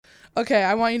Okay,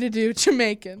 I want you to do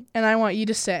Jamaican, and I want you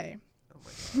to say,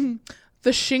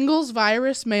 the shingles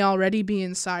virus may already be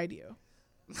inside you.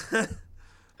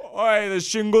 Oi, the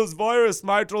shingles virus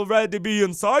might already be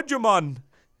inside you, man.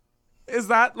 Is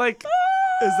that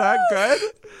good?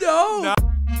 No.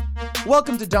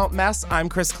 Welcome to Don't Mess. I'm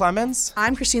Chris Clemens.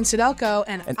 I'm Christine Sidelko,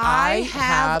 and I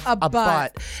have a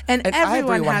butt. And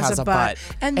everyone has a butt.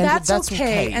 And that's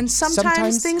okay. And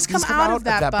sometimes things come out of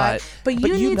that butt. But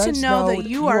you need to know that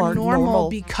you are normal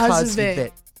because of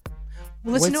it.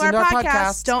 Listen to our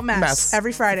podcast, Don't Mess,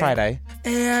 every Friday.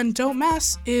 And Don't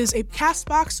Mess is a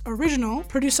CastBox original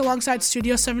produced alongside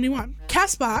Studio 71.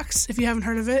 CastBox, if you haven't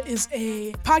heard of it, is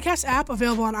a podcast app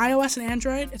available on iOS and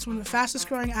Android. It's one of the fastest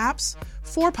growing apps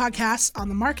for podcasts on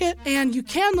the market. And you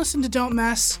can listen to Don't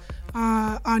Mess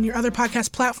on your other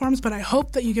podcast platforms, but I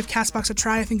hope that you give CastBox a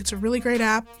try. I think it's a really great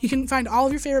app. You can find all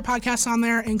of your favorite podcasts on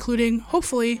there, including,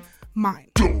 hopefully, mine.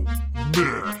 Don't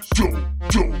mess.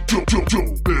 Don't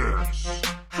mess.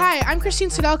 Hi, I'm Christine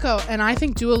Sidelko, and I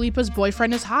think Dua Lipa's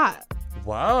boyfriend is hot.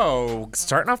 Whoa,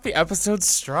 starting off the episode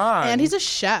strong. And he's a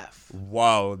chef.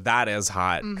 Whoa, that is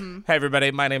hot. Mm-hmm. Hey,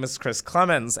 everybody, my name is Chris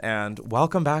Clemens, and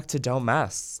welcome back to Don't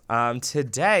Mess.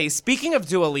 Today, speaking of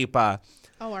Dua Lipa.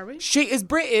 Oh, are we? She is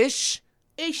British.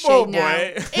 Is she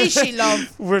now? Is she,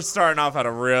 love? We're starting off at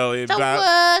a really the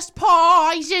worst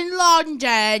pies in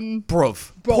London.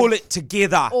 Bruv, pull it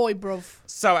together. Oi, bruv.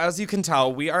 So, as you can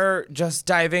tell, we are just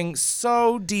diving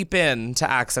so deep into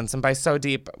accents. And by so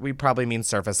deep, we probably mean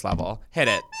surface level. Hit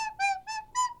it.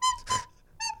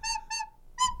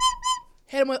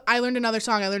 Hit him with, I learned another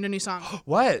song. I learned a new song.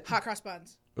 What? Hot cross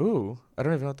buns. Ooh, I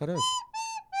don't even know what that is.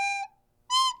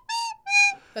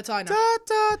 That's all I know. Da,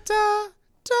 da, da.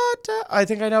 Da. I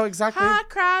think I know exactly. Hot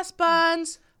cross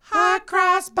buns. Hot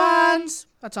cross buns.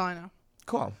 That's all I know.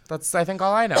 Cool. That's, I think,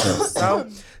 all I know. So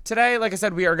today, like I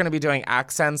said, we are going to be doing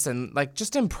accents and like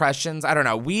just impressions. I don't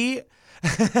know.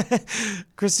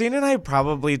 Christine and I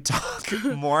probably talk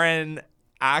more in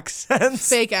accents.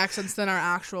 Fake accents than our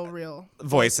actual real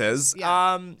voices.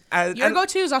 Yeah. Your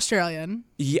go-to is Australian.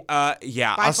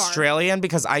 Yeah, By Australian far.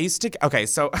 Because I used to. Okay,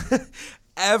 so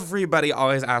everybody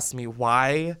always asks me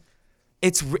why.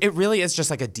 It really is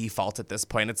just like a default at this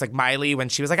point. It's like Miley when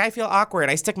she was like, I feel awkward,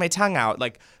 I stick my tongue out.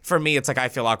 Like for me, it's like I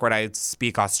feel awkward, I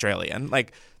speak Australian.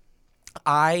 Like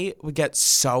I would get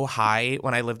so high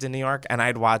when I lived in New York and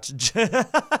I'd watch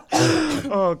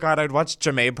oh God, I'd watch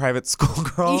Ja'mie Private School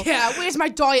Girl. Yeah, where's my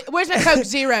diet? Where's my Coke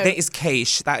Zero? That is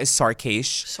quiche. That is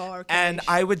sarquiche. And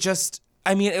I would just,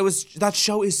 that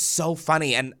show is so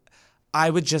funny and I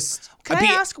would just... Can I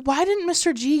ask, why didn't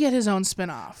Mr. G get his own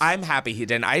spinoff? I'm happy he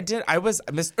didn't. I was...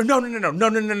 No.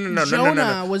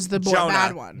 Jonah was the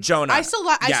bad one. Jonah. I still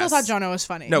thought Jonah was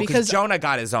funny. No, because Jonah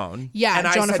got his own. Yeah, and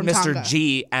Jonah I said from Mr. Tonga.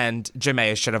 G and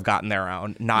Ja'mie should have gotten their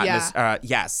own. Not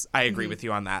yes, I agree with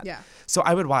you on that. Yeah. So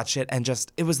I would watch it and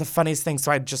just... It was the funniest thing. So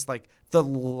I'd just like... The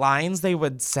lines they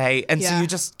would say, and so you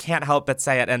just can't help but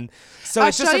say it, and so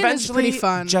it just eventually pretty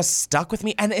fun. Just stuck with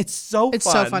me, and it's so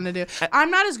fun to do. I'm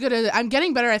not as good at it. I'm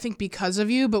getting better, I think, because of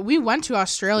you. But we went to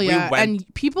Australia, and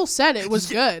people said it was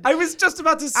good. I was just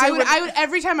about to say. I would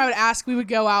every time I would ask, we would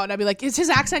go out, and I'd be like, "Is his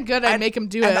accent good?" I'd make him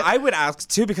do it. And I would ask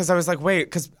too because I was like, "Wait,"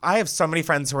 because I have so many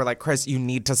friends who are like, "Chris, you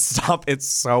need to stop. It's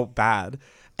so bad."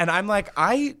 And I'm like,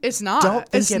 it's not. Don't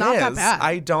think it's not that bad.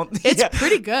 I don't. It's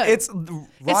pretty good. It's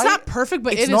not perfect,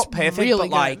 but it's not perfect. Really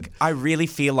but like, I really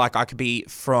feel like I could be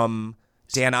from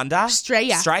down under.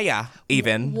 Australia,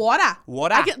 even. Water.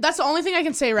 That's the only thing I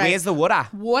can say right. Where's the water?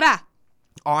 Water.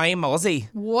 I'm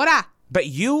Aussie. Water. But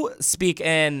you speak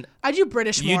in... I do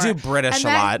British more. You do British a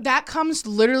lot. That comes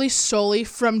literally solely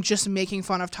from just making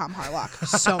fun of Tom Harlock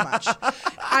so much.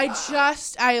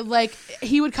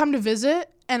 He would come to visit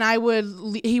and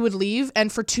he would leave, and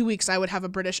for 2 weeks I would have a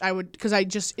British, because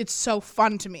it's so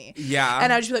fun to me. Yeah.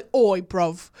 And I would just be like, oi,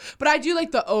 bruv. But I do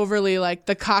like the overly, like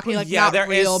the cockney, like yeah, not there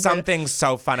real. Is something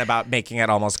so fun about making it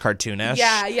almost cartoonish.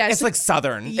 Yeah. It's like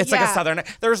Southern. It's like a Southern.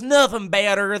 There's nothing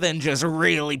better than just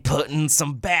really putting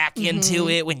some back into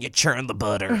it when you churn the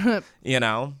butter. You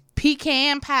know?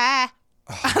 Pecan pie.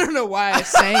 I don't know why I was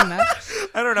saying that.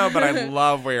 I don't know, but I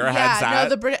love where your head's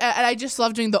at. And I just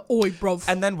love doing the oi, bro.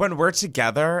 And then when we're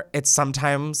together, it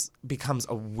sometimes becomes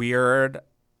a weird,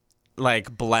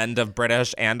 like, blend of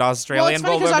British and Australian. Well, it's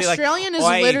funny because Australian is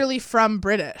Oi. literally from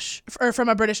British, or from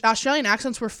a British. Australian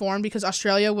accents were formed because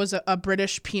Australia was a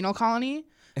British penal colony.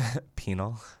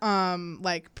 Penal?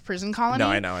 Like prison colony. No,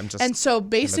 I know. I'm just. And so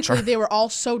basically, they were all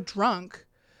so drunk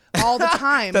all the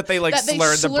time that they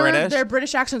slurred the British, their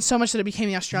British accent so much that it became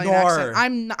the Australian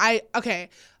accent.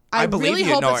 I believe really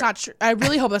you, hope Nor. it's not true. I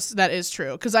really hope that is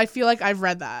true because I feel like I've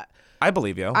read that. I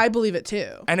believe you. I believe it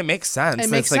too. And it makes sense. It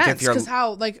makes sense because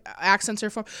how like accents are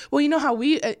formed. Well, you know how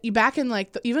we back in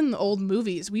like even the old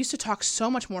movies, we used to talk so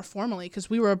much more formally because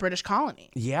we were a British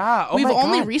colony. Yeah. We've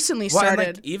only recently started. Well,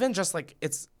 and, like, even just like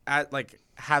it's at like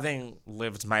having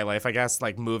lived my life, I guess,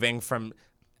 like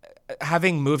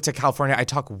having moved to California, I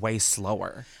talk way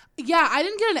slower. Yeah, I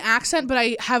didn't get an accent, but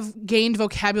I have gained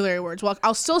vocabulary words. Well,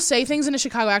 I'll still say things in a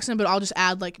Chicago accent, but I'll just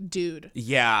add like dude.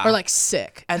 Yeah. Or like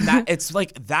sick. And that it's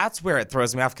like that's where it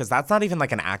throws me off because that's not even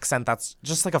like an accent. That's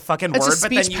just like a fucking word. But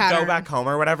then you go back home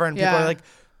or whatever, and people are like,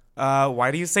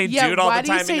 why do you say dude all the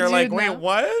time? And you're like, wait,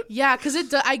 what? Yeah, because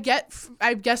I guess,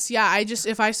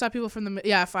 if I saw people from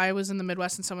if I was in the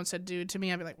Midwest and someone said dude to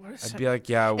me, I'd be like, what is that? I'd be like,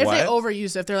 yeah, what? If they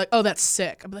overuse it, if they're like, oh, that's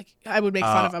sick, I'd be like, I would make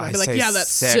fun of them. I'd be like, yeah,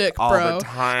 that's sick, bro. All the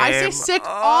time. I say sick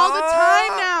all the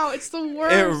time now. It's the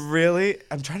worst. It really,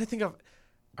 I'm trying to think of,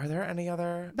 are there any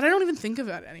other? But I don't even think of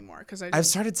it anymore because I've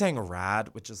started saying rad,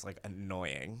 which is like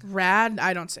annoying. Rad?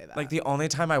 I don't say that. Like the only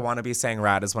time I want to be saying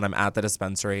rad is when I'm at the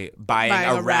dispensary buying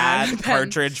a rad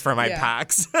cartridge for my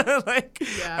packs.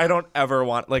 I don't ever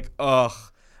want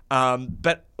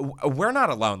but we're not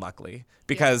alone, luckily,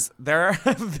 because there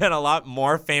have been a lot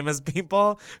more famous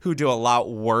people who do a lot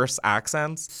worse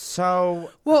accents. So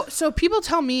people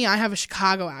tell me I have a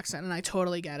Chicago accent, and I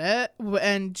totally get it.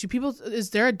 And is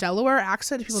there a Delaware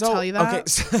accent? Do people tell you that?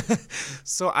 Okay,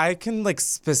 so I can like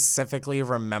specifically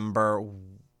remember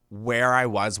where I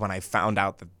was when I found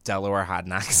out that Delaware had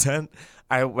an accent.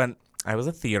 I was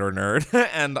a theater nerd,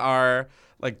 and our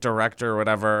like director or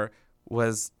whatever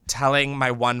was telling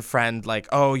my one friend, like,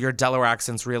 oh, your Delaware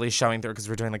accent's really showing through because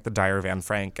we're doing like the Diary of Anne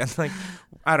Frank. And like,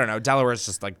 I don't know, Delaware's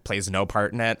just like plays no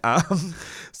part in it.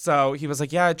 So he was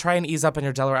like, yeah, try and ease up on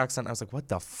your Delaware accent. I was like, what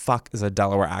the fuck is a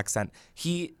Delaware accent?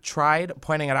 He tried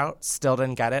pointing it out, still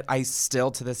didn't get it. I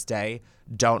still to this day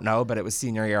don't know, but it was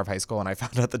senior year of high school when I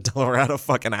found out that Delaware had a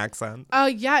fucking accent.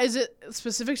 Yeah, is it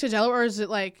specific to Delaware or is it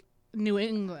like New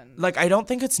England? Like, I don't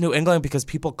think it's New England because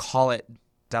people call it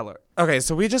Delaware. Okay,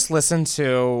 so we just listened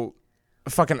to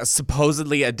fucking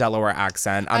supposedly a Delaware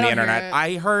accent on the internet.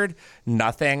 I heard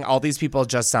nothing. All these people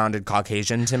just sounded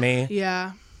Caucasian to me.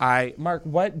 Yeah. Mark,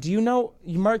 what do you know?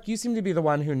 Mark, you seem to be the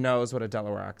one who knows what a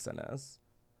Delaware accent is.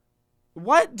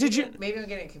 What did you? Maybe I'm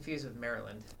getting confused with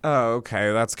Maryland. Oh,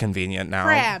 okay, that's convenient now.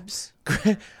 Crabs.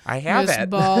 I have Miss it.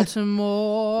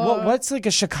 Baltimore. What's like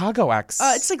a Chicago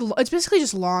accent? It's basically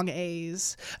just long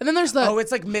A's, and then there's the. Oh,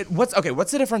 it's like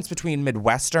What's the difference between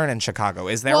Midwestern and Chicago?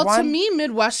 Is there one? Well, to me,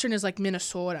 Midwestern is like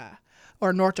Minnesota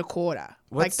or North Dakota,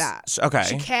 like that. Okay.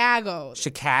 Chicago. It's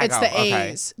the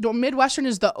A's. Midwestern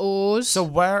is the O's. So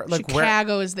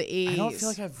Chicago is the A's. I don't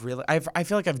feel like I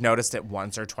feel like I've noticed it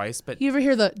once or twice, but you ever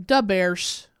hear the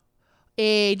Bears?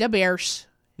 The Bears.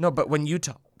 No, but when you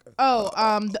talk. Oh,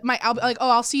 I'll be like,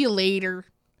 I'll see you later.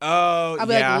 Oh, I'll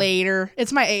be like later.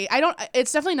 It's my A.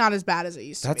 It's definitely not as bad as it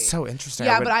used to be. That's so interesting.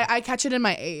 Yeah, but I catch it in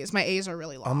my A's. My A's are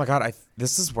really long. Oh my God,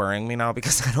 this is worrying me now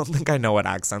because I don't think I know what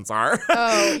accents are.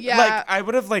 Oh yeah. Like I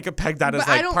would have like pegged that as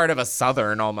like part of a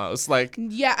Southern almost. Like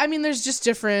yeah, I mean, there's just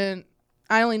different.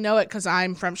 I only know it because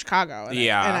I'm from Chicago.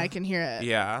 And I can hear it.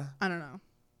 Yeah. I don't know.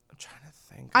 I'm trying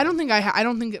to think. I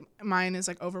don't think mine is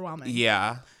like overwhelming.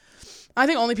 Yeah. I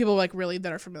think only people like really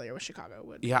that are familiar with Chicago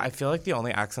would. Yeah, I feel like the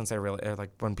only accents I really are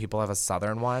like when people have a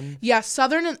Southern one. Yeah,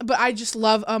 Southern, but I just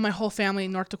love my whole family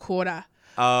in North Dakota.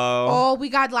 Oh, we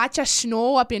got lots of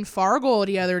snow up in Fargo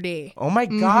the other day. Oh my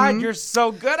God, you're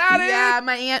so good at it.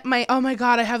 Yeah, oh my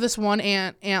God, I have this one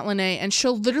aunt Lene, and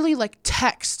she'll literally like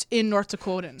text in North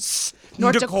Dakotan.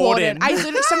 North Dakotan.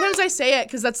 Sometimes I say it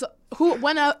because that's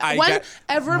whenever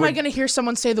am I gonna hear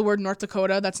someone say the word North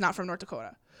Dakota that's not from North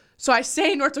Dakota? So I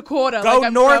say North Dakota. Go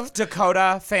like North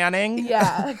Dakota, Fanning.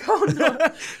 Yeah. Go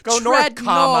North. Go North,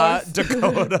 comma,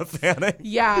 Dakota, Fanning.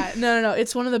 Yeah. No.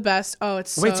 It's one of the best. Oh,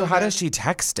 it's so Wait, so how good. does she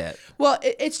text it? Well,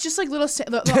 it's just like little...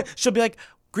 She'll be like,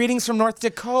 greetings from North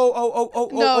Dakota.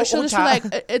 No, she'll just be like,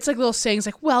 it's like little sayings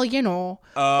like, well, you know.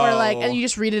 Oh. Or like, and you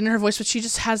just read it in her voice, but she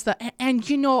just has and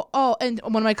you know, and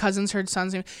one of my cousins, her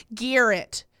son's name,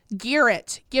 Garrett,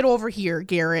 get over here,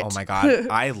 Garrett. Oh my God,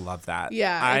 I love that.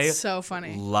 Yeah, it's so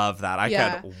funny. Love that. I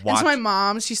could watch. And so my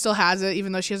mom, she still has it,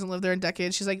 even though she hasn't lived there in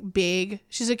decades. She's like big.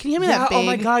 She's like, can you hand me that big? Oh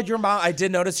my God, your mom. I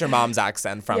did notice your mom's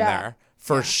accent from there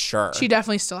for sure. She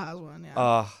definitely still has one.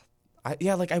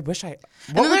 Yeah. Like I wish I.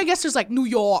 And then I guess there's like New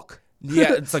York.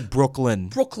 Yeah, it's like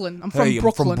Brooklyn. I'm from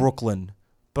Brooklyn.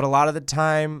 But a lot of the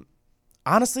time,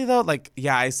 honestly though, like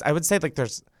I would say like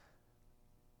there's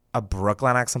a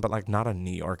Brooklyn accent, but like not a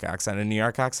New York accent. A New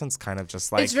York accent's kind of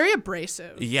just like it's very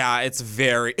abrasive. Yeah, it's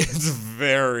very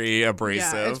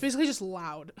abrasive. Yeah, it's basically just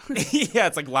loud. Yeah,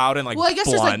 it's like loud and like well, I guess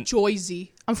blunt. There's like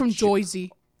Joyzy. I'm from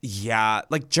Joyzy. Yeah,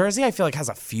 like Jersey, I feel like has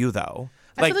a few though.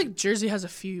 I feel like Jersey has a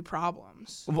few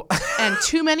problems and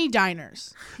too many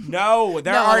diners. No,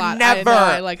 there are never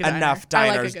enough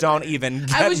diners. Don't even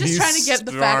get I was just trying to get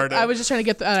the fact. I was just trying to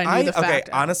get the fact. Okay,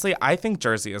 honestly, I think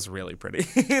Jersey is really pretty.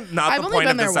 Not I've the only point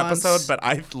been of this there episode, once. but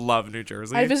I love New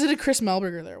Jersey. I visited Chris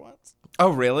Melberger there once. Oh,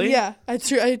 really? Yeah, I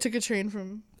took a train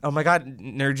from. Oh my God,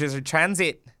 New Jersey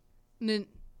Transit.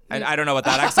 I don't know what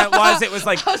that accent was. It was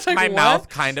like, my what?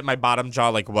 mouth my bottom jaw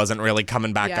like wasn't really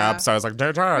coming back up. So I was like,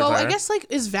 well, I guess like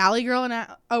is Valley Girl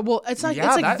well, it's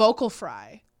like Vocal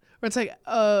Fry. Where it's like,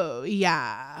 oh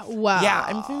yeah, wow. Yeah,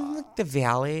 I'm from like the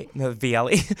Valley.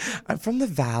 I'm from the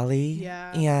Valley.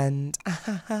 Yeah. And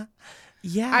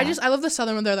yeah. I love the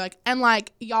Southern one. They're like, and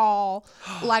like y'all,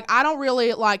 like I don't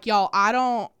really like y'all. I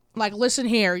don't like listen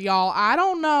here, y'all. I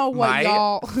don't know what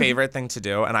y'all. My favorite thing to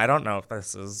do, and I don't know if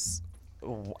this is.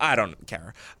 I don't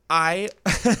care.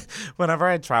 Whenever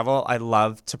I travel, I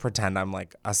love to pretend I'm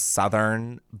like a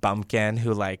Southern bumpkin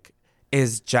who like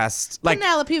is just like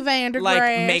Penelope Vandergrass,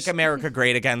 like make America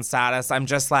great again status. I'm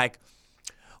just like,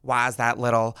 why is that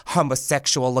little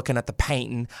homosexual looking at the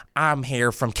painting? I'm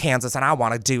here from Kansas and I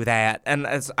want to do that. And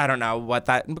I don't know what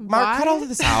that. Mark, cut all of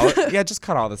this out. Yeah, just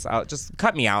cut all this out. Just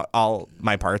cut me out, all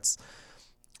my parts.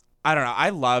 I don't know. I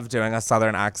love doing a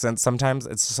Southern accent. Sometimes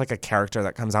it's just like a character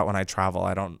that comes out when I travel.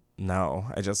 I don't know.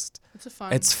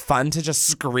 It's fun to just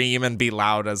scream and be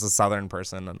loud as a Southern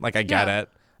person. And like, I get it.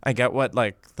 I get what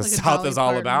like the South is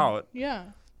all about. Yeah.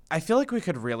 I feel like we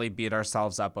could really beat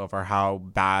ourselves up over how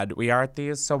bad we are at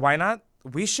these. So why not?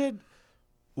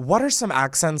 What are some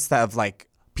accents that have like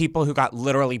people who got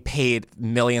literally paid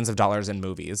millions of dollars in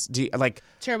movies? Do you, like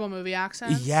terrible movie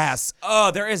accents? Yes.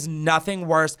 Oh, there is nothing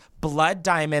worse. Blood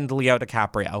Diamond, Leo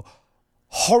DiCaprio.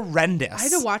 Horrendous. I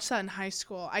had to watch that in high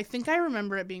school. I think I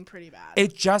remember it being pretty bad.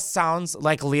 It just sounds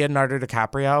like Leonardo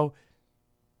DiCaprio.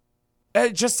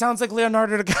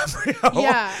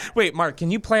 Yeah. Wait, Mark,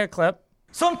 can you play a clip?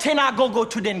 Something I go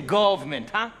to the government,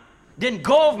 huh? Then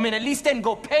government at least then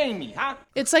go pay me, huh?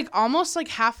 It's like almost like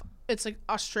half. It's like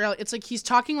Australia. It's like he's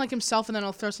talking like himself and then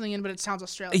he'll throw something in, but it sounds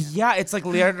Australian. Yeah, it's like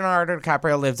Leonardo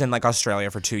DiCaprio lived in like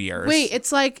Australia for 2 years. Wait,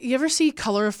 it's like, you ever see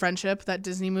Color of Friendship, that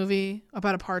Disney movie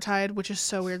about apartheid, which is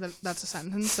so weird that that's a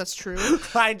sentence. That's true.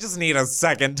 I just need a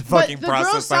second to fucking process.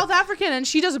 The girl's South African and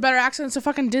she does a better accent. It's a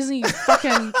fucking Disney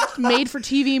fucking made for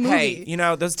TV movie. Hey, you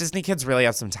know, those Disney kids really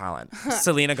have some talent.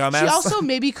 Selena Gomez. She also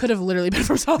maybe could have literally been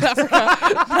from South Africa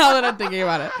now that I'm thinking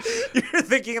about it. You're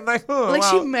thinking like, oh, like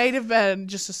wow. She might have been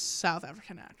just a South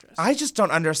African actress. I just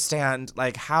don't understand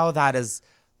like how that is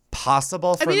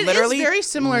possible for literally is very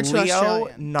similar to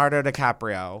Leonardo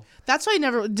DiCaprio. That's why he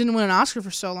didn't win an Oscar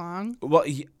for so long. Well,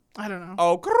 I don't know.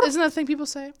 Oh, isn't that a thing people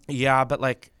say? Yeah, but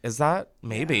like, is that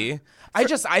maybe?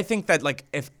 Yeah. I think that like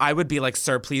if I would be like,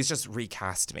 sir, please just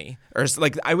recast me, or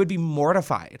like I would be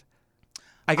mortified.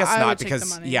 I guess not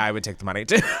because I would take the money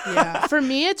too. Yeah, for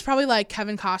me, it's probably like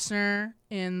Kevin Costner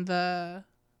in the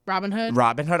Robin Hood.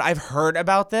 I've heard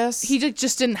about this. He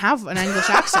just didn't have an English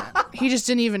accent. He just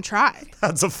didn't even try.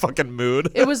 That's a fucking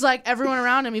mood. It was like everyone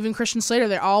around him, even Christian Slater,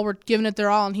 they all were giving it their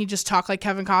all, and he just talked like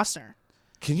Kevin Costner.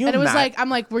 Can you? And it was like, I'm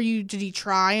like, did he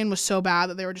try and was so bad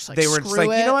that they were just like,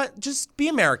 screw it. You know what? Just be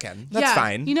American. That's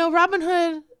fine. You know, Robin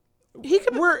Hood.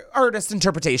 We're artist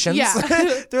interpretations. Yeah.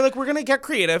 They're like, we're going to get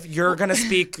creative. You're going to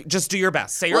speak. Just do your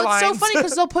best. Say your lines. It's so funny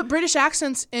because they'll put British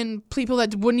accents in people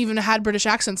that wouldn't even have had British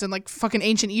accents in like fucking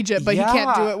ancient Egypt, but he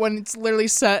can't do it when it's literally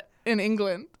set in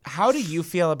England. How do you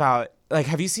feel about, like,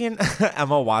 have you seen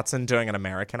Emma Watson doing an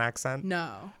American accent?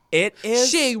 No. It is.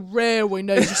 She really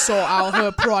knows to sort out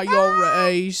her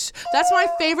priorities. That's my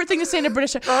favorite thing to say in a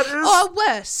British.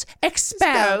 Wes,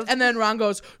 expel. And then Ron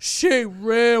goes, she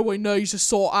really needs to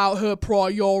sort out her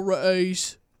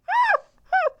priorities.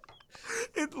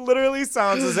 It literally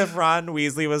sounds as if Ron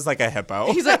Weasley was like a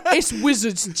hippo. He's like, it's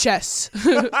wizard's chess.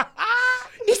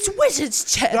 It's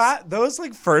wizard's chess. Those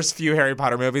like first few Harry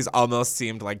Potter movies almost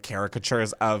seemed like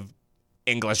caricatures of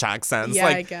English accents. Yeah,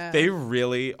 like I guess. They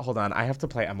really hold on. I have to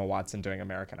play Emma Watson doing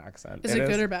American accent. Is it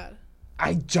good or bad?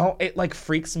 I don't. It like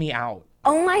freaks me out.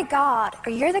 Oh my God!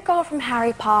 Are you the girl from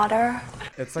Harry Potter?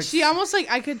 It's like she almost like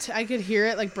I could hear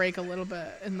it like break a little bit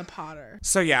in the Potter.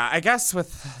 So yeah, I guess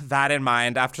with that in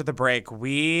mind, after the break,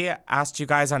 we asked you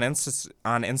guys on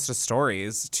Insta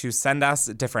stories to send us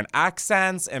different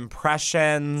accents,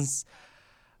 impressions.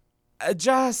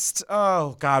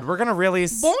 Oh God, we're gonna really.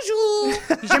 Bonjour,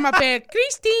 je m'appelle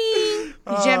Christine.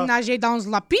 J'aime nager dans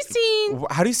la piscine.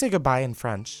 How do you say goodbye in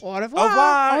French? Au revoir. Au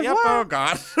revoir. Au revoir. Yep, oh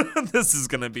God, this is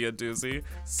gonna be a doozy.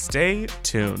 Stay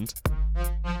tuned.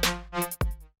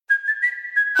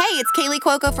 Hey, Hey, it's Kaylee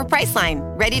Cuoco for Priceline.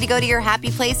 Ready to go to your happy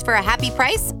place for a happy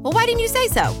price? Well, why didn't you say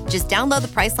so? Just download the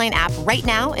Priceline app right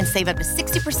now and save up to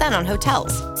 60% on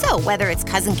hotels. So whether it's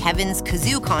Cousin Kevin's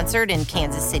Kazoo Concert in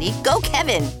Kansas City, go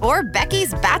Kevin, or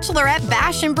Becky's Bachelorette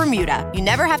Bash in Bermuda, you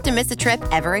never have to miss a trip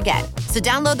ever again. So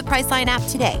download the Priceline app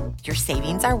today. Your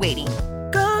savings are waiting.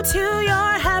 Go to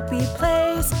your happy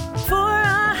place for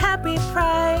a happy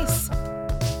price.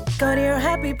 Go to your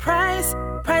happy price,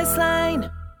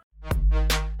 Priceline.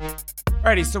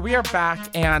 Alrighty, so we are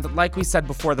back, and like we said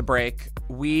before the break,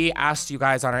 we asked you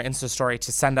guys on our Insta story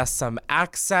to send us some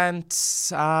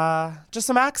accents, just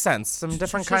some accents, some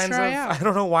different kinds of, I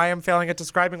don't know why I'm failing at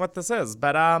describing what this is,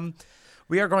 but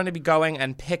we are going to be going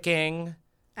and picking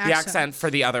the accent for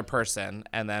the other person,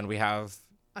 and then we have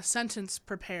a sentence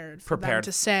prepared for them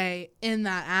to say in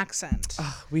that accent.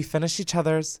 We finish each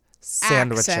other's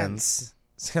sandwiches.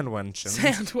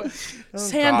 Sandwiches.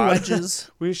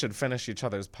 We should finish each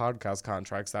other's podcast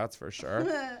contracts, that's for sure.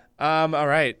 All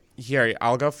right. Here,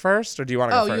 I'll go first, or do you want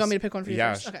to go first? Oh, you want me to pick one for you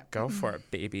first? Okay. Go for it,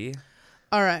 baby.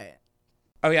 All right.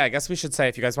 Oh, yeah, I guess we should say,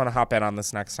 if you guys want to hop in on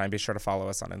this next time, be sure to follow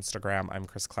us on Instagram. I'm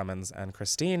Chris Clemens, and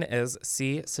Christine is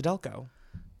C. Sidelko.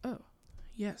 Oh,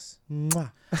 yes.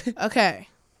 Mwah. Okay.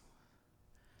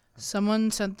 Someone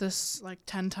sent this like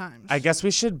 10 times. I guess we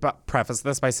should preface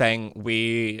this by saying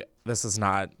this is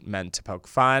not meant to poke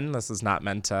fun. This is not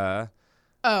meant to...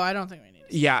 Oh, I don't think we need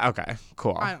to. Yeah, okay,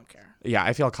 cool. I don't care. Yeah,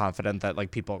 I feel confident that like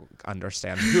people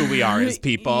understand who we are as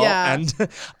people and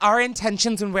our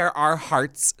intentions and where our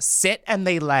hearts sit and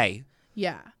they lay.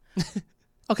 Yeah.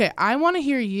 Okay, I want to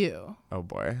hear you. Oh,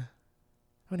 boy.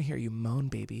 I want to hear you moan,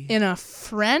 baby. In a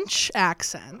French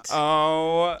accent.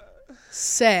 Oh.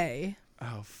 Say...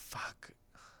 Oh, fuck.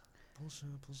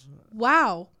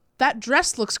 Wow, that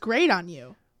dress looks great on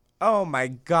you. Oh, my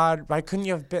God. Why couldn't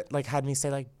you have had me say,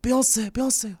 like,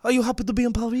 Beyonce, are you happy to be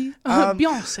in Paris?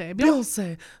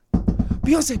 Beyonce,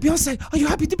 are you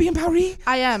happy to be in Paris?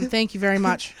 I am. Thank you very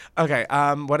much. Okay,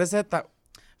 what is it that...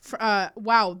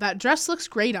 wow, that dress looks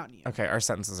great on you. Okay, our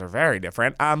sentences are very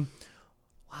different. Wow,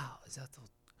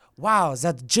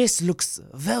 that dress looks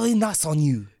very nice on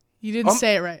you. You didn't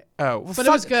say it right. Oh, well, but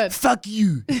it was good. Fuck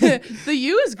you. The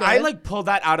you is good. I like pulled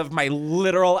that out of my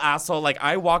literal asshole. Like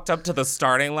I walked up to the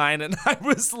starting line and I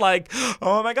was like,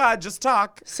 oh my God, just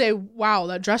talk. Say, wow,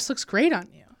 that dress looks great on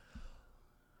you.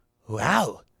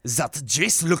 Wow, that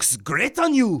dress looks great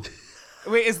on you.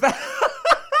 Wait, is that...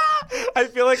 I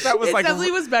feel like that was it definitely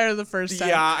was better the first time.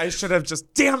 Yeah, I should have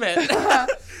just... Damn it.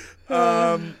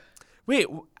 Wait...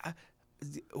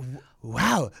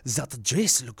 Wow, that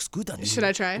dress looks good on you. Should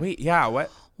I try? Wait, yeah, what?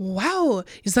 Wow,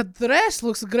 that dress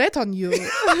looks great on you.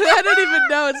 I don't even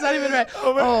know. It's not even right.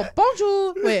 Oh,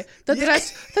 bonjour. Wait, that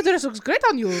dress looks great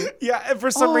on you. Yeah, and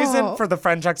for some reason, for the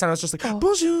French accent, I was just like,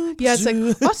 bonjour. Yeah, it's like,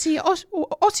 aussi.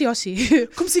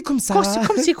 Comme si, comme ça.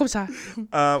 Comme ça.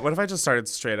 What if I just started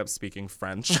straight up speaking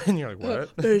French? And you're like,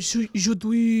 what? Je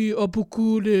dois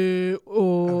beaucoup de...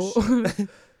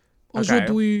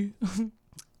 Aujourd'hui.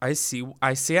 I see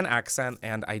an accent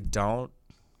and I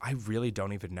really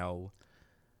don't even know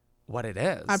what it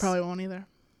is. I probably won't either.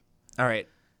 All right.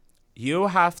 You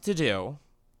have to do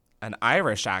an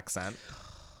Irish accent.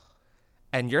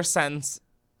 And your sentence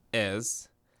is,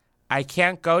 I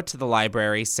can't go to the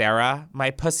library, Sarah. My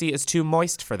pussy is too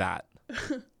moist for that.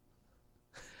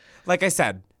 Like I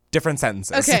said, different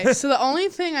sentences. Okay, so the only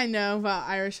thing I know about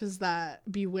Irish is that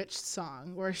Bewitched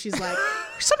song where she's like,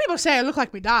 some people say I look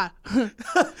like me dad.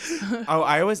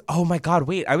 Oh my God,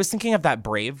 wait. I was thinking of that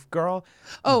Brave girl.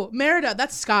 Oh, Merida,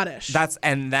 that's Scottish.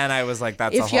 And then I was like,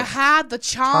 that's if you had the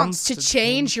chance to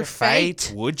change your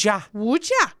fate. Would ya? Would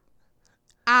ya?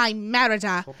 I'm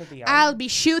Merida. I'll be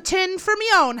shooting from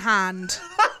my own hand.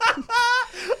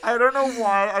 I don't know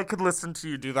why I could listen to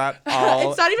you do that all.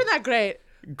 It's not even that great.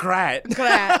 Great.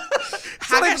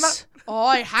 Haggis.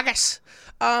 Oi, haggis.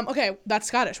 Okay, that's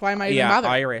Scottish. Why am I even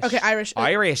bothering? Irish. Okay, Irish.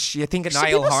 Irish. You think of Niall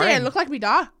Horan? People say I Horan? look like me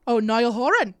da. Oh, Niall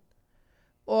Horan.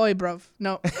 Oi, bruv.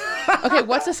 No. Okay,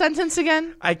 what's the sentence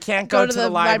again? I can't go to the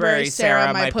library,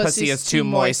 Sarah. My pussy is too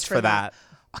moist for that.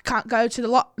 I can't go to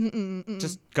the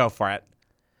Just go for it.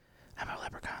 I'm a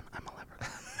leprechaun.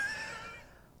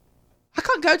 I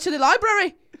can't go to the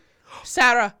library,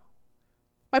 Sarah.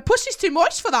 My pussy's too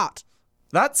moist for that.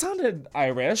 That sounded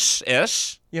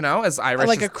Irish-ish, as Irish.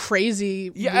 Like a crazy,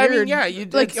 weird,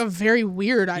 like a very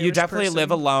weird Irish You definitely person.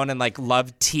 live alone and like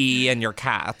love tea and your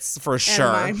cats for sure.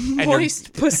 And my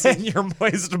moist pussy. And your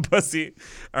moist pussy.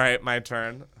 All right, my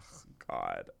turn.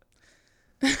 Oh,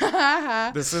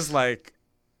 God. This is like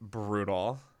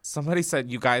brutal. Somebody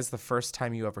said, you guys, the first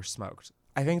time you ever smoked.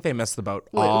 I think they missed the boat.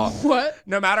 Wait, what?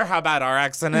 No matter how bad our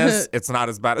accent is, it's not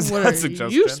as bad as what that are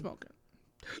suggestion. you smoking?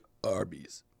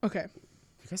 Arby's. Okay.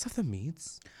 You guys have the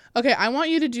meats? Okay, I want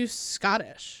you to do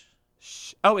Scottish.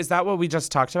 Oh, is that what we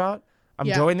just talked about? I'm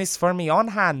doing this for me own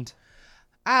hand.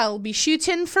 I'll be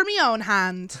shooting for me own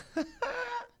hand.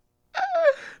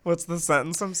 What's the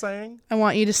sentence I'm saying? I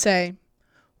want you to say,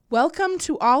 welcome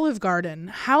to Olive Garden.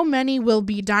 How many will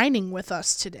be dining with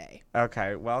us today?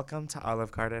 Okay, welcome to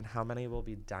Olive Garden. How many will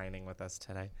be dining with us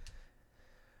today?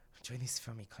 I'm doing this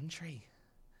for me country.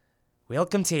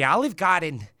 Welcome to Olive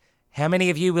Garden. How many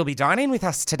of you will be dining with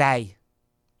us today?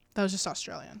 That was just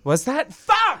Australian. Was that?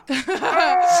 Fuck!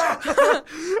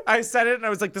 I said it and I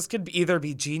was like, this could either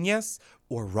be genius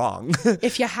or wrong.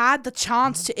 If you had the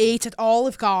chance to eat at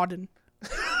Olive Garden,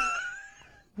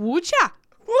 would ya?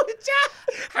 Would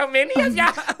ya? How many of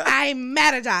ya? I'm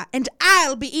Merida, and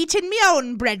I'll be eating my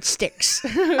own breadsticks.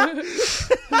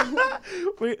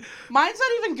 Mine's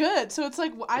not even good, so it's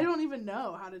like, I don't even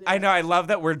know how to do it. I know, I love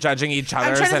that we're judging each other.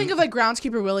 I'm trying to think of like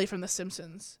Groundskeeper Willie from The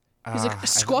Simpsons. He's like,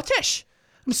 Scottish.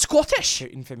 I'm Scottish.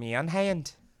 Shooting for me on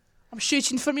hand. I'm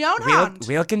shooting for my own hand.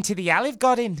 Welcome to the Olive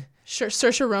Garden. Sure,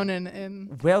 Saoirse Ronan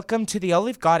and welcome to the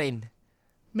Olive Garden.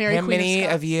 Mary How Queen many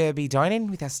of of you be dining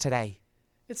with us today?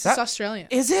 It's just Australian.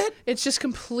 Is it? It's just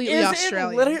completely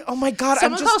Australian. Literally? Oh my God.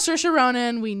 Someone call Saoirse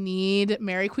Ronan. We need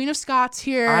Mary Queen of Scots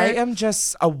here. I am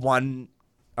just a one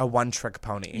trick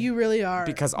pony. You really are.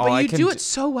 Because all I can do it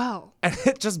so well. And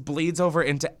it just bleeds over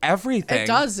into everything. It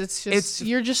does. It's just,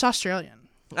 you're just Australian.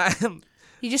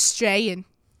 You're just Australian.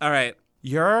 All right.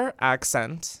 Your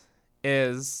accent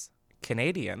is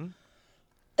Canadian.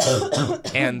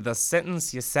 And the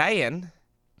sentence you're saying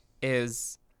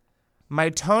is, my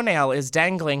toenail is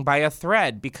dangling by a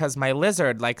thread because my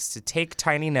lizard likes to take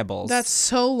tiny nibbles. That's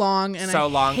so long, and so I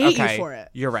long. hate Okay, you for it.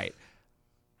 You're right.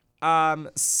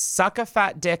 Suck a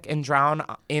fat dick and drown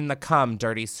in the cum,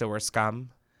 dirty sewer scum.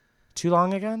 Too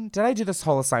long again? Did I do this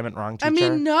whole assignment wrong, teacher? I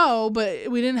mean, no, but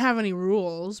we didn't have any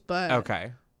rules. But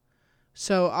okay.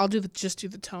 So I'll just do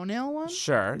the toenail one.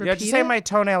 Sure. Repeat Yeah, just say it? my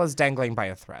toenail is dangling by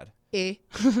a thread.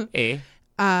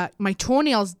 My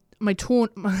toenails.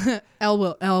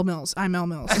 L Mills. I'm L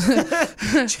Mills.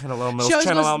 Channel L Mills.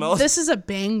 Channel L Mills. This is a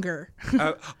banger.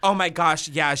 Oh my gosh.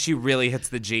 Yeah, she really hits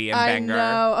the G in banger. I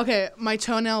know. Okay, my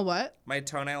toenail what? My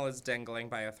toenail is dangling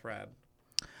by a thread.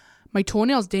 My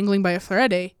toenail's dangling by a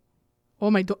thread, eh? Oh,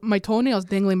 my toenail's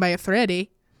dangling by a thread, eh?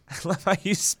 I love how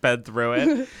you sped through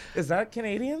it. Is that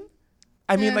Canadian?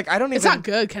 I mean, like, I don't even... It's not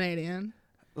good Canadian.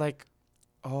 Like,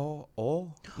 no.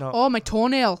 Oh, my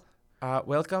toenail.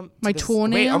 Welcome to my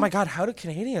toenail. Wait, oh my God, how do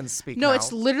Canadians speak No, now?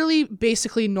 it's literally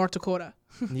basically North Dakota.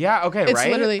 Yeah, okay, it's right?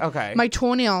 It's literally, okay. My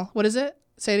toenail, what is it?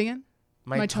 Say it again.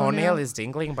 My toenail is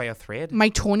dangling by a thread? My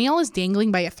toenail is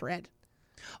dangling by a thread.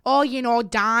 Oh,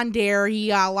 Don there,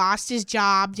 he lost his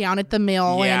job down at the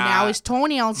mill, and now his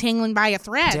toenail's hanging by a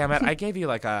thread. Damn it, I gave you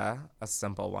like a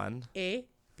simple one. Eh?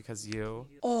 Because you...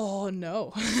 Oh,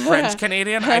 no. French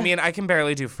Canadian? I mean, I can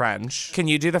barely do French. Can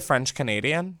you do the French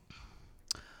Canadian?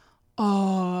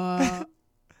 69.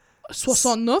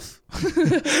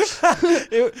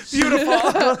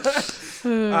 Beautiful.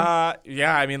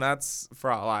 Yeah, I mean, that's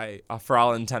for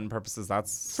all intent and purposes.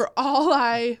 That's for all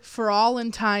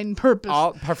intent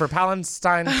purposes. For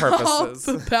Palestine purposes.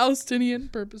 For Palestinian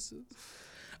purposes.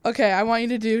 Okay, I want you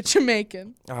to do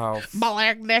Jamaican. Oh,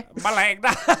 Balagna.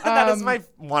 That is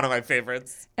one of my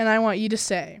favorites. And I want you to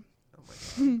say,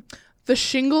 the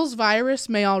shingles virus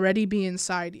may already be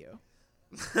inside you.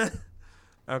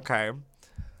 Okay.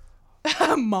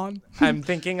 Mon. I'm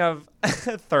thinking of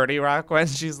 30 Rock when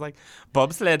she's like,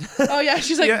 bobsled. Oh, yeah,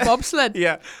 she's like, bobsled.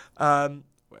 Yeah.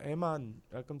 Hey, man,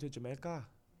 welcome to Jamaica.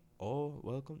 Oh,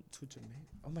 welcome to Jamaica.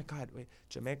 Oh, my God, wait.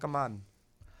 Jamaica, man.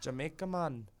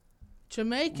 Jamaican.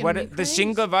 The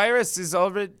shingle virus is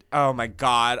already... Oh, my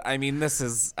God. I mean, this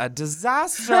is a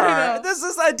disaster. This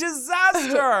is a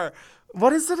disaster.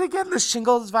 What is it again? The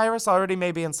shingles virus already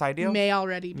may be inside you? May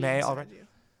already be inside you.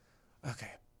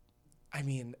 Okay. I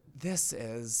mean, this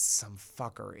is some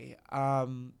fuckery.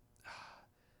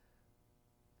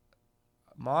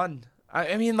 Mon.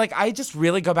 I mean, like, I just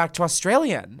really go back to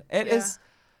Australian. It is...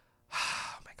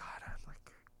 Oh, my God. I'm,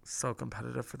 like, so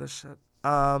competitive for this shit.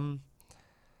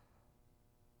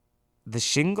 The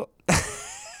shingle...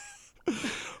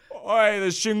 Oi,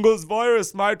 the shingles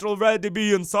virus might already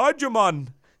be inside you, man.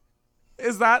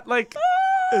 Is that, like...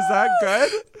 Is that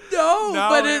good? No,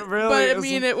 but it really I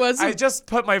mean, it was. I just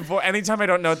put my voice. Anytime I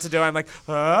don't know what to do, I'm like,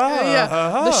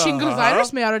 the shingle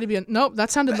virus may already be. Nope,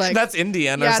 that sounded like that's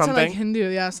Indian or something. Yeah, something. Like Hindu.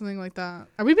 Yeah, something like that.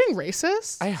 Are we being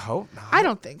racist? I hope not. I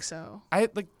don't think so.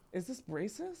 Is this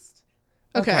racist?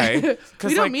 Okay.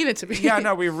 We don't mean it to be. Yeah,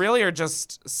 no, we really are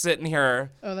just sitting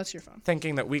here. Oh, that's your phone.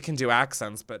 Thinking that we can do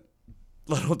accents, but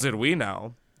little did we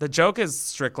know. The joke is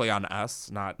strictly on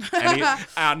us, not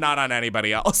on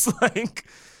anybody else. Like,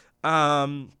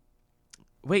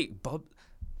 wait, Bob.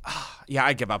 Yeah,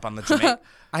 I give up on the Jamaican.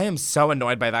 I am so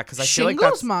annoyed by that because I feel like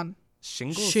that's man.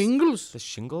 Shingles. The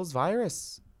shingles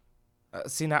virus.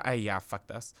 See now, yeah, fuck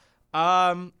this.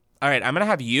 All right, I'm gonna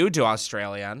have you do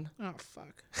Australian. Oh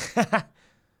fuck.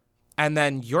 And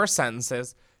then your sentence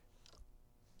is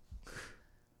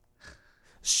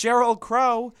Sheryl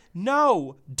Crow.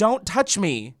 No, don't touch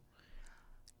me.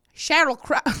 Sheryl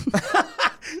Crow.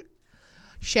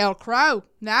 Sheryl Crow.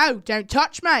 No, don't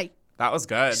touch me. That was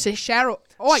good. Say Sheryl.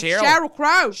 Oh, Sheryl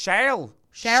Crow.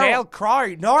 Sheryl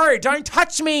Crow. No, don't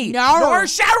touch me. No,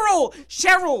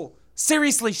 Sheryl.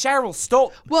 Seriously, Sheryl,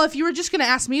 stop. Well, if you were just gonna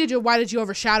ask me to do it, why did you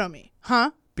overshadow me?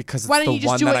 Huh? Because why don't you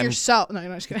just do it yourself? No, you're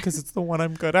not just kidding. Because it's the one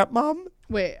I'm good at, Mom.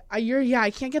 Wait,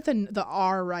 I can't get the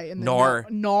R right. In the Nor.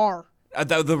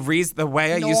 The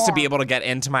way I Nor. used to be able to get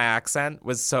into my accent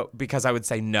was because I would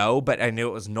say no, but I knew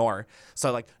it was nor.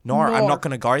 So like, nor. I'm not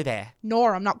gonna go there.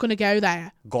 Nor, I'm not gonna go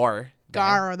there. Gore.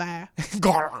 Gar there.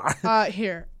 Gore.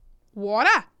 Here.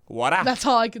 Water. That's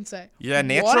all I can say. Yeah,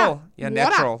 natural. Water. Yeah,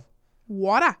 natural.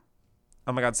 Water.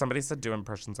 Oh my God, somebody said do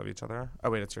impressions of each other. Oh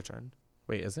wait, it's your turn.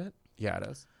 Wait, is it? Yeah, it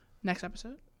is. Next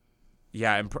episode?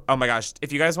 Yeah. Oh my gosh.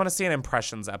 If you guys want to see an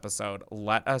impressions episode,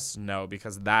 let us know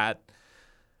because that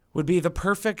would be the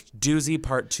perfect doozy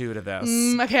part 2 to this.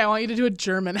 Okay, I want you to do a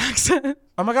German accent.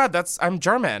 Oh my God, I'm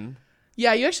German.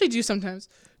 Yeah, you actually do sometimes.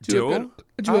 Do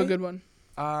a good one.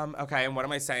 Okay, and what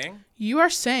am I saying? You are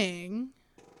saying,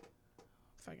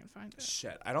 if I can find it.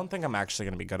 Shit, I don't think I'm actually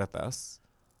going to be good at this.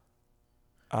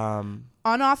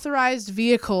 Unauthorized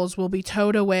vehicles will be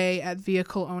towed away at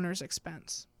vehicle owner's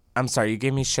expense. I'm sorry, you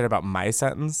gave me shit about my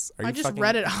sentence? I just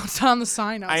read it out on the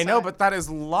sign outside. I know, but that is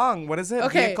long. What is it?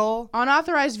 Okay. Vehicle?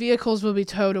 Unauthorized vehicles will be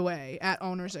towed away at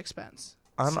owner's expense.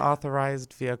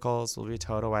 Unauthorized vehicles will be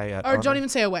towed away at don't even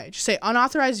say away. Just say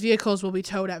unauthorized vehicles will be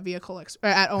towed at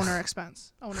at owner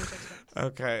expense. Owner's expense.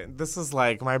 Okay. This is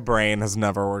like my brain has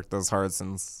never worked this hard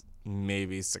since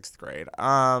maybe 6th grade.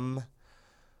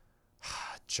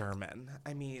 German.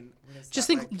 I mean, just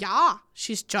think, like? Yeah,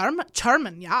 she's German.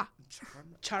 Yeah.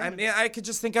 I mean, I could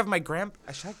just think of my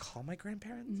should I call my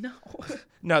grandparents? No.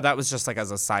 No, that was just like as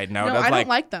a side note. No, I don't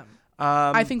like them.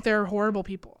 I think they're horrible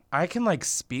people. I can like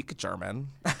speak German.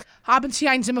 Haben Sie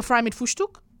ein Zimmer frei mit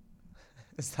Frühstück?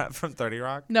 Is that from 30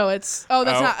 Rock? No, it's not.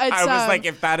 It's, I was like,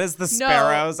 if that is the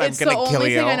Sparrows, I'm gonna kill you. It's the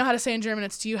only thing I know how to say in German.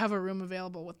 It's, do you have a room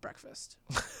available with breakfast?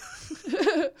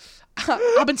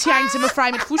 Haben Sie ein Zimmer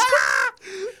frei mit Frühstück?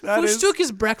 Frühstück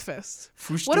is breakfast.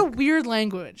 Frühstück. What a weird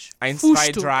language. 1, 2,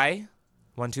 3.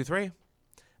 1, 2, 3. You're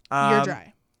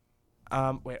dry.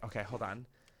 Wait, okay, hold on.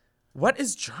 What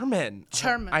is German?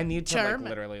 German. I need to like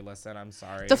literally listen. I'm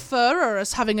sorry. The Führer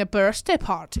is having a birthday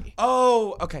party.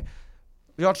 Oh, okay.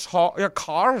 Your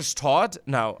car is towed?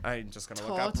 No, I'm just gonna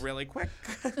look up really quick.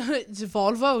 It's a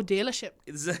Volvo dealership.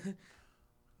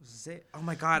 Oh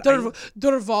my God. Der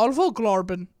Volvo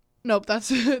Glorben. Nope, that's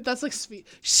like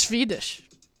Swedish.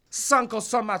 Thank you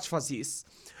so much for this.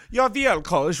 Your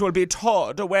vehicles will be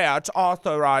towed away at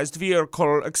authorized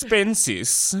vehicle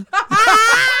expenses.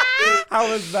 How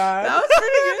was that? That was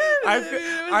pretty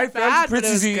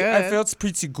good. I felt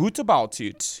pretty good about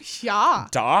it. Yeah.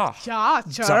 Da. Yeah,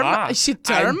 German. Is she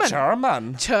German? I'm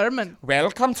German. German.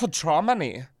 Welcome to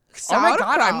Germany. Oh my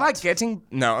God, I'm like getting...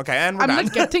 No, okay, and we're done.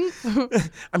 Like getting...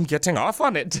 I'm getting off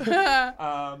on it.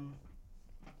 All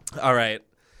right.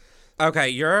 Okay,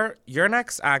 your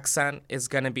next accent is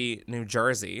going to be New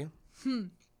Jersey.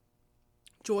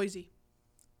 Joyzy.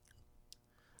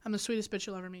 I'm the sweetest bitch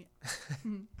you'll ever meet.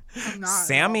 I'm not.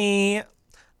 Sammy.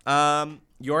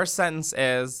 Your sentence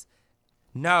is,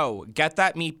 no, get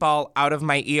that meatball out of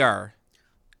my ear.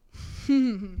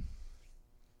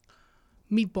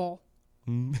 Meatball.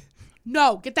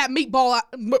 No, get that meatball out.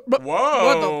 Whoa.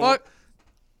 What the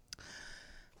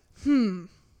fuck?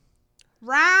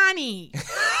 Ronnie.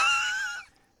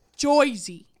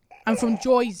 Joyzy. I'm from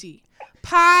Joyzy.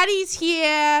 Party's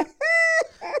here.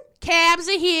 Cabs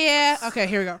are here. Okay,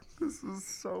 here we go. This is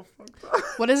so fucked up.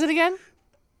 What is it again?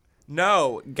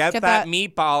 No, get that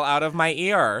meatball out of my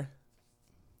ear.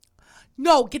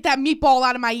 No, get that meatball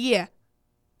out of my ear.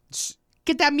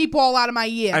 Get that meatball out of my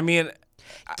ear. I mean...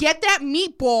 Get that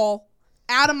meatball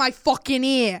out of my fucking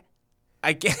ear.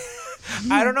 I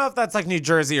don't know if that's like New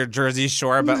Jersey or Jersey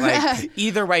Shore, but like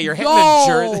either way, you're hitting the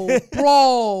Jersey.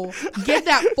 Bro, get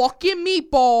that fucking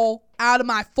meatball out of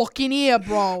my fucking ear,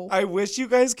 bro. I wish you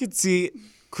guys could see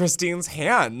Christine's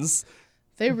hands.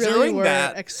 They really were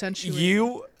accentuating.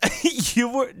 You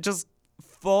were just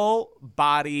full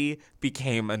body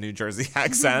became a New Jersey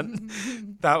accent.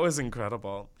 That was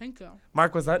incredible. Thank you.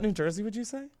 Mark, was that New Jersey, would you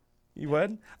say? You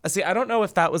would? See, I don't know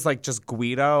if that was like just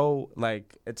Guido,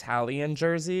 like Italian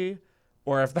Jersey,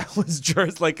 or if that was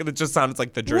Jersey, like it just sounds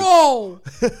like the Jersey. Bro,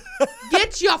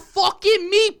 get your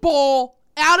fucking meatball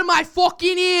out of my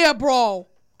fucking ear, bro.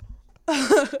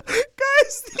 Guys,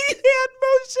 the hand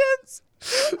motions.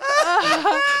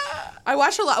 I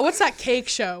watch a lot. What's that cake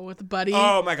show with Buddy?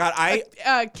 Oh my God,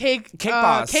 Cake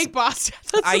Boss. Cake Boss.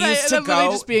 I used to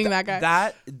go. Just being that guy.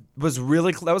 That was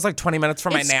really. That was like 20 minutes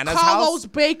from my Nana's Carlo's house.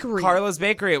 Bakery. Carlo's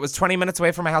Bakery. It was 20 minutes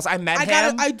away from my house. I met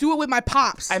him. I do it with my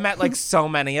pops. I met like so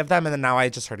many of them, and then now I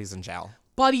just heard he's in jail.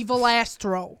 Buddy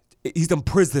Velastro. He's in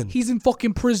prison. He's in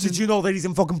fucking prison. Did you know that he's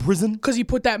in fucking prison? Because he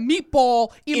put that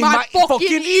meatball in my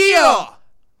fucking ear.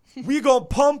 We gonna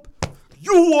pump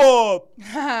you up.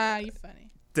 You funny.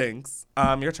 Thanks.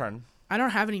 Your turn. I don't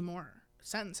have any more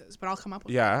sentences, but I'll come up with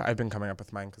them. Yeah, I've been coming up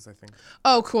with mine because I think.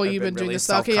 Oh, cool. You've been really doing this.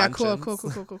 Okay, yeah, cool. Cool.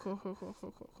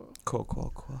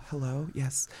 Hello.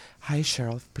 Yes. Hi,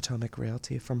 Cheryl, Potomac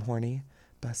Realty from Horny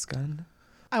Bus Gun.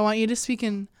 I want you to speak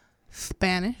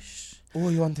Spanish. Oh,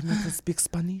 you want me to speak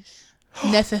Spanish?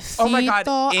 Necesito oh my God!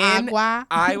 agua.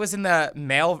 I was in the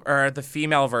male or the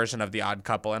female version of The Odd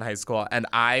Couple in high school, and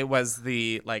I was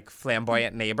the like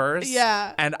flamboyant neighbors.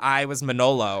 Yeah. And I was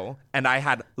Manolo, and I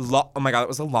had oh my God, it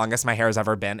was the longest my hair has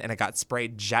ever been, and it got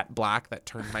sprayed jet black that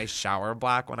turned my shower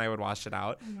black when I would wash it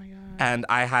out. Oh my God. And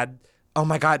I had oh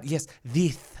my God, yes,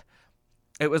 this.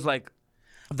 It was like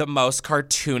the most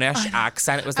cartoonish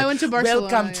accent. It was like, I went to Barcelona.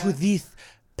 Welcome to this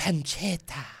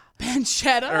pancetta.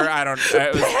 Pancetta? Or I don't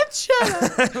know.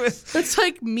 Pancetta. It's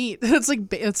like meat. It's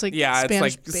like yeah,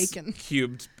 Spanish it's like bacon.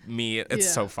 Cubed meat.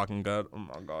 It's so fucking good. Oh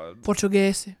my God.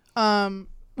 Portuguese. That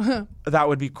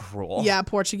would be cruel. Yeah,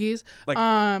 Portuguese. Like,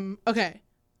 okay.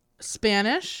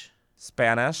 Spanish.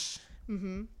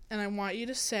 Mm-hmm. And I want you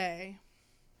to say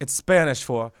it's Spanish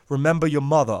for remember your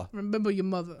mother. Remember your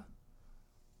mother.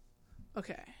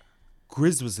 Okay.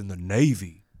 Grizz was in the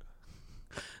Navy.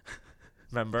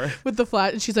 Remember? With the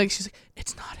flat, and she's like,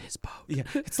 it's not his boat. Yeah,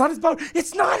 it's not his boat.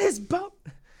 It's not his boat.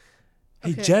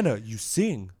 Hey, Okay. Jenna, you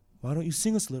sing. Why don't you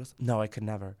sing us a little? No, I could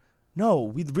never. No,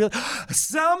 we'd really.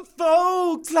 Some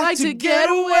folks like to get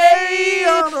away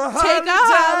on a Take a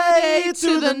holiday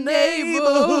to the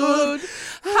neighborhood.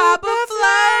 Hop a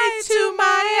flight to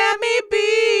Miami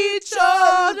Beach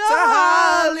or to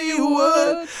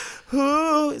Hollywood.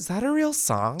 Who is that a real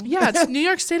song? Yeah, it's New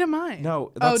York State of Mind.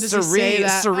 No, that's does he say Cerise.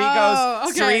 that? Cerise Oh,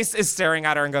 goes. okay. Cerise is staring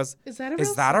at her and goes, Is that a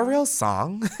real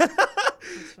song? real song?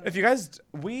 If you guys,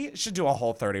 we should do a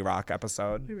whole 30 Rock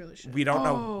episode. We really should. We don't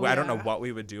know. Oh, I don't know yeah. what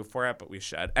we would do for it, but we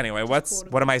should. Anyway, what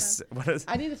is?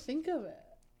 I need to think of it.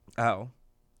 Oh,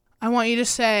 I want you to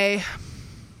say,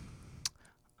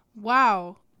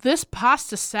 wow, this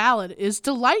pasta salad is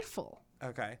delightful.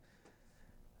 okay.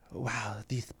 Wow,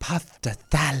 this pasta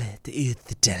salad is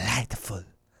delightful.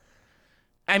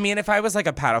 I mean, if I was like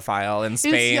a pedophile in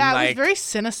Spain, It like was very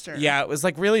sinister. yeah, it was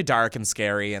like really dark and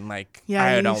scary, and like Yeah,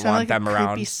 I you don't sound want like them a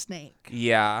around. creepy snake.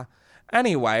 Yeah.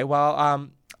 Anyway, well,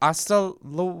 hasta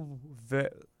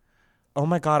oh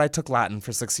my God, I took Latin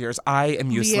for 6 years. I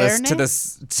am useless to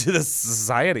this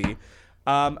society.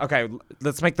 Okay,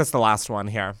 let's make this the last one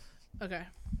here. Okay.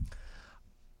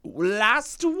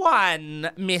 Last one,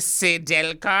 Missy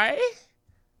Delcoy.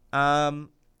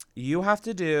 You have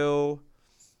to do.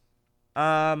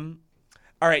 All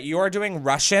right, you are doing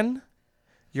Russian.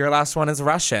 Your last one is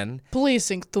Russian.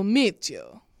 Pleasing to meet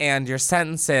you. And your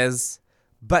sentence is,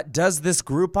 but does this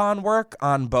Groupon work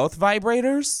on both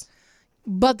vibrators?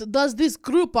 But does this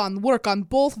Groupon work on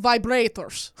both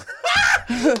vibrators?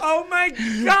 Oh my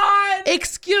God!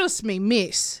 Excuse me,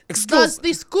 miss. Excuse- Does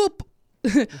this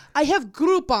I have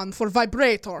Groupon for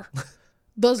vibrator.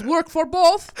 Does work for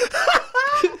both?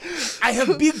 I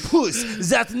have big puss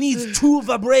that needs 2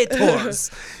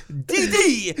 vibrators.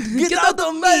 Didi, get out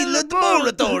of my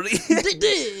laboratory.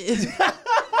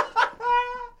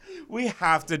 We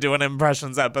have to do an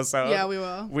impressions episode. Yeah, we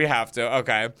will. We have to.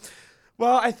 Okay.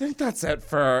 Well, I think that's it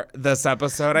for this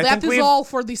episode. That is all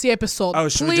for this episode. Oh,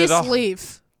 should we Please do the-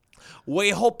 leave. We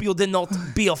hope you did not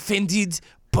be offended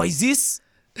by this.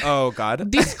 Oh,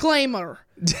 God. Disclaimer.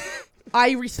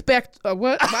 I respect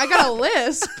what? I got a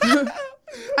lisp.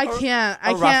 I can't.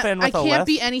 I can't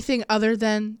be anything other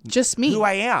than just me. Who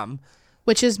I am.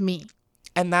 Which is me.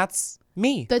 And that's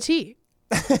me. The T.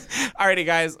 Alrighty,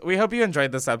 guys. We hope you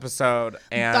enjoyed this episode.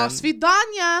 And Das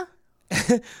Vidania.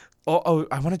 Oh,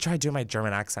 I want to try doing my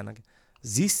German accent again.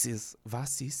 Was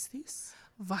ist this?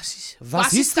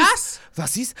 Was ist das?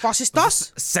 Was ist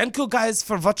das? Thank you guys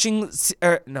for watching.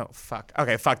 No, fuck.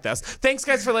 Okay, fuck this. Thanks,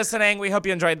 guys, for listening. We hope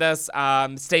you enjoyed this.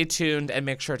 Stay tuned and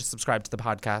make sure to subscribe to the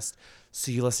podcast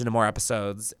so you listen to more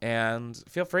episodes. And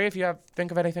feel free if you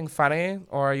think of anything funny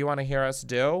or you want to hear us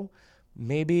do,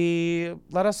 maybe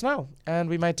let us know and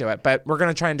we might do it. But we're going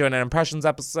to try and do an impressions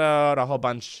episode, a whole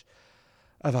bunch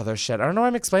of other shit. I don't know why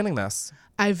I'm explaining this.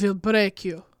 I will break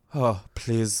you. Oh,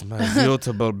 please, my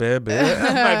beautiful baby.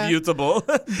 My beautiful.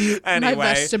 Anyway. My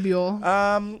vestibule.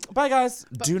 Bye, guys.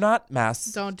 Do not mess.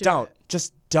 Don't.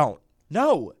 Just don't.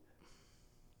 No.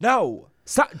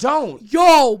 Stop. Don't.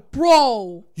 Yo,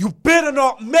 bro. You better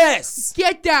not mess.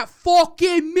 Get that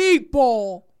fucking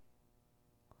meatball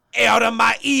out of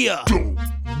my ear. Don't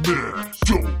mess.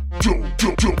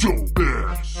 Don't